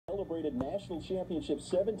celebrated national championship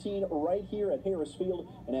 17 right here at Harris Field.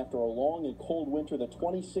 And after a long and cold winter, the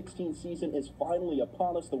 2016 season is finally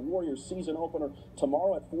upon us. The Warriors season opener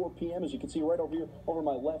tomorrow at 4 p.m. As you can see right over here over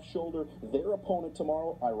my left shoulder, their opponent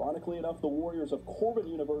tomorrow, ironically enough, the Warriors of Corbin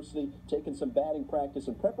University, taking some batting practice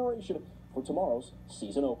in preparation for tomorrow's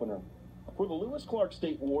season opener. For the Lewis Clark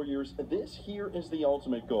State Warriors, this here is the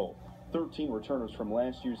ultimate goal. 13 returners from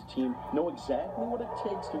last year's team know exactly what it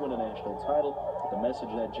takes to win a national title, but the message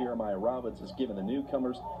that Jeremiah Robbins has given the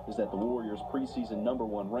newcomers is that the Warriors' preseason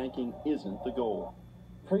 #1 ranking isn't the goal.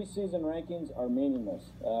 Preseason rankings are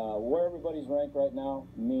meaningless. Where everybody's ranked right now,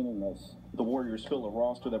 meaningless. The Warriors fill a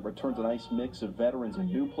roster that returns a nice mix of veterans and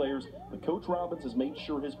new players, but Coach Robbins has made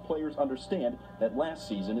sure his players understand that last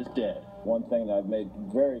season is dead. One thing that I've made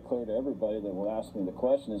very clear to everybody that will ask me the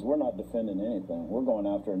question is we're not defending anything. We're going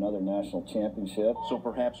after another national championship. So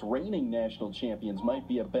perhaps reigning national champions might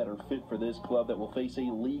be a better fit for this club that will face a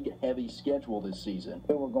league-heavy schedule this season.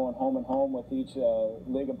 We're going home and home with each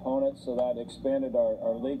league opponent, so that expanded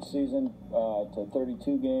our league season to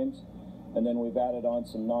 32 games. And then we've added on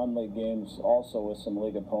some non-league games also with some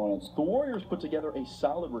league opponents. The Warriors put together a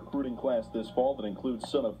solid recruiting class this fall that includes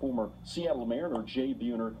son of former Seattle Mariner Jay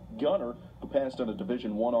Buhner, gunner, who passed on a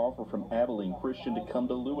Division I offer from Abilene Christian to come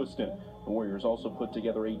to Lewiston. The Warriors also put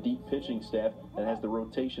together a deep pitching staff that has the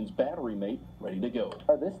rotation's battery mate ready to go.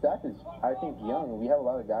 This staff is, I think, young. We have a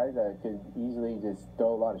lot of guys that could easily just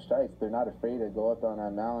throw a lot of strikes. They're not afraid to go up on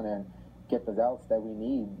that mound and get the outs that we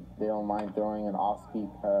need. They don't mind throwing an off-speed,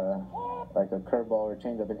 like a curveball or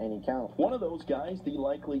changeup in any count. One of those guys, the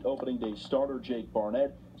likely opening day starter, Jake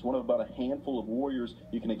Barnett, is one of about a handful of Warriors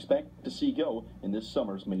you can expect to see go in this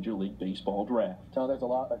summer's Major League Baseball draft. There's a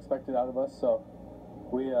lot expected out of us, so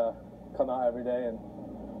we come out every day and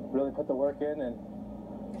really put the work in, and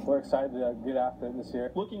we're excited to get after it this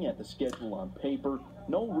year. Looking at the schedule on paper,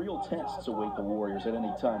 no real tests await the Warriors at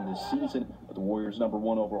any time this season, but the Warriors'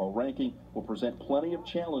 #1 overall ranking will present plenty of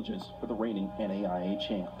challenges for the reigning NAIA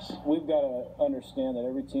champs. We've got to understand that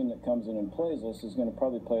every team that comes in and plays us is going to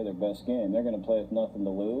probably play their best game. They're going to play with nothing to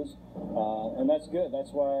lose, and that's good.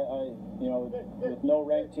 That's why with no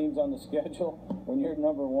ranked teams on the schedule, when you're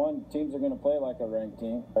 #1, teams are going to play like a ranked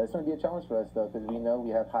team. It's going to be a challenge for us, though, because we know we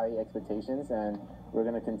have high expectations, and we're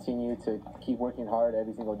going to continue to keep working hard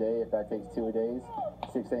every single day. If that takes 2 days,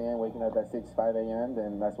 6 a.m., waking up at 5 a.m.,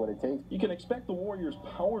 then that's what it takes. You can expect the Warriors'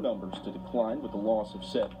 power numbers to decline with the loss of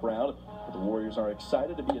Seth Brown, but the Warriors are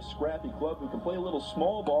excited to be a scrappy club who can play a little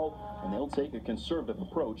small ball, and they'll take a conservative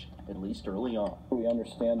approach, at least early on. We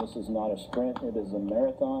understand this is not a sprint, it is a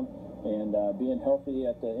marathon, and being healthy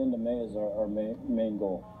at the end of May is our main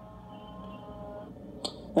goal.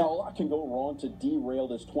 Now, a lot can go wrong to derail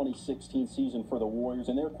this 2016 season for the Warriors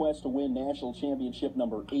in their quest to win national championship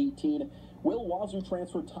 #18. Will Wazoo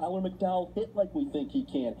transfer Tyler McDowell hit like we think he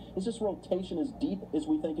can? Is this rotation as deep as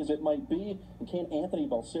we think as it might be? And can Anthony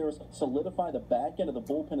Balceras solidify the back end of the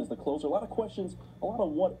bullpen as the closer? A lot of questions, a lot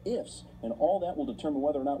of what-ifs, and all that will determine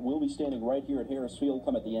whether or not we'll be standing right here at Harris Field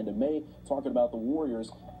come at the end of May talking about the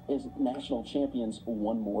Warriors as national champions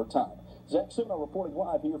one more time. Zach Simon reporting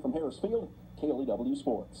live here from Harris Field, KLEW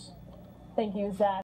Sports. Thank you, Zach.